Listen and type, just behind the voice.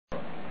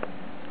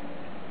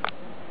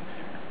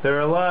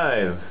They're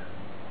alive.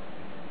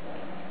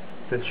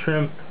 The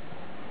shrimp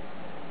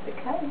The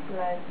cat is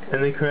alive too.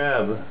 and the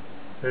crab.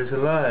 They're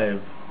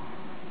alive.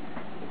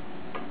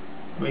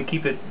 We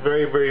keep it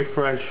very, very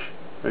fresh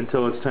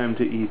until it's time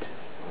to eat.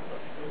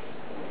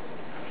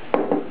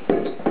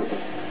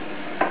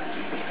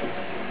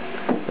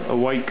 A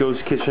white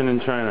ghost kitchen in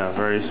China.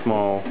 Very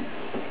small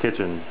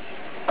kitchen.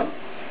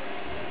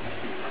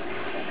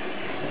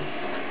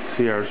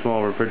 See our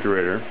small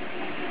refrigerator.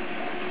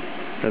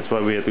 That's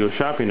why we have to go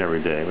shopping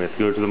every day. We have to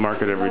go to the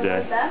market every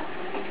day.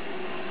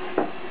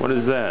 What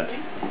is that?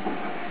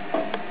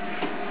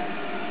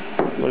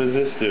 What does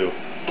this do?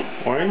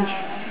 Orange?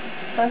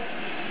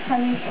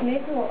 Chinese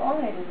little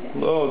oranges.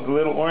 Oh, the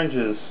little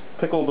oranges.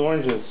 Pickled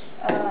oranges.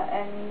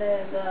 And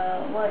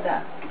the what?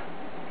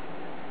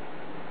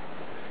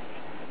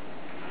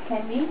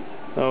 Candy?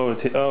 Oh,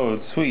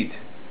 it's sweet.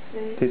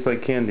 Sweet. Tastes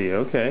like candy.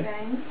 Okay.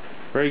 Orange.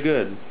 Very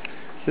good.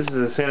 This is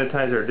a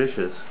sanitize our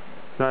dishes.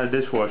 It's not a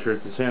dishwasher,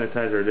 it's a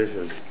sanitize our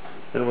dishes.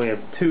 Then we have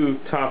 2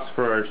 tops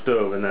for our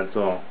stove, and that's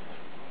all.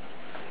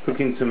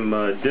 Cooking some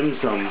dim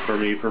sum for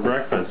me for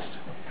breakfast.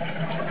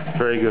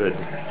 Very good.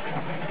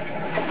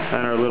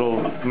 And our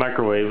little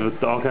microwave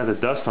with all kinds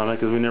of dust on it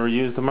because we never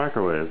use the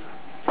microwave.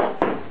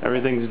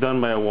 Everything's done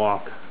by a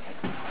wok.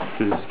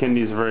 Because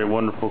Kendi's a very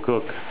wonderful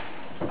cook.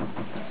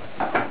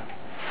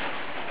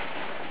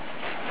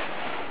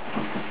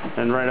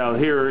 And right out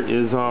here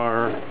is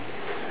our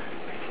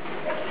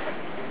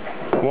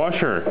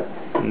washer.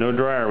 No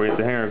dryer. We have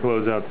to hang our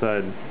clothes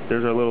outside.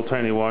 There's our little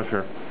tiny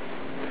washer.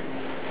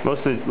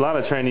 A lot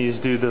of Chinese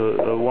do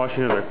the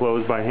washing of their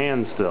clothes by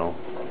hand still.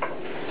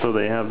 So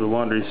they have the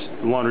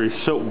laundry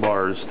soap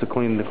bars to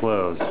clean the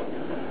clothes.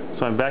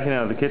 So I'm backing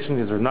out of the kitchen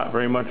because there's not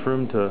very much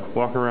room to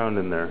walk around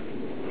in there.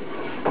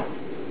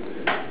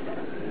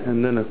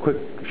 And then a quick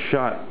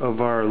shot of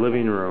our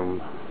living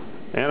room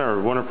and our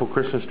wonderful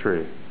Christmas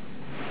tree.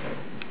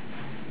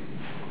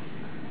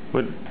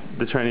 But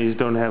the Chinese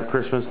don't have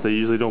Christmas. They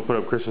usually don't put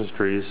up Christmas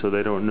trees, so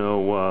they don't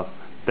know.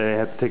 They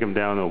have to take them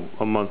down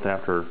a month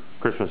after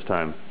Christmas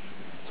time.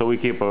 So we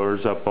keep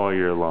ours up all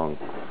year long.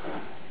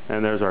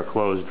 And there's our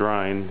clothes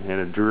drying in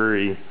a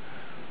dreary,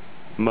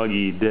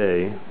 muggy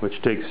day, which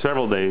takes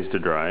several days to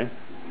dry.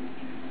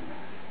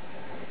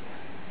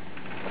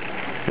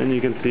 And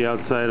you can see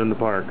outside in the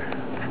park.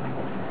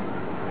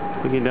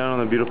 Looking down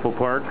on the beautiful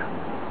park.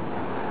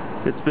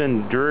 It's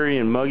been dreary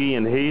and muggy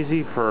and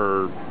hazy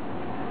for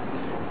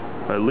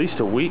at least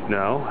a week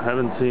now.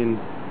 Haven't seen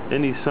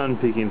any sun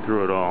peeking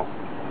through at all.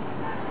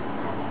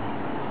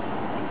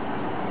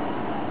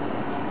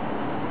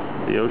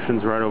 The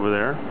ocean's right over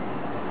there.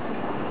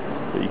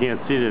 But you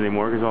can't see it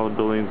anymore because all the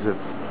buildings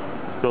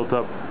have built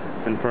up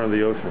in front of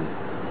the ocean.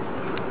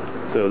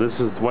 So this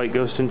is White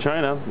Ghost in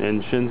China,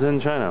 in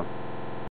Shenzhen, China.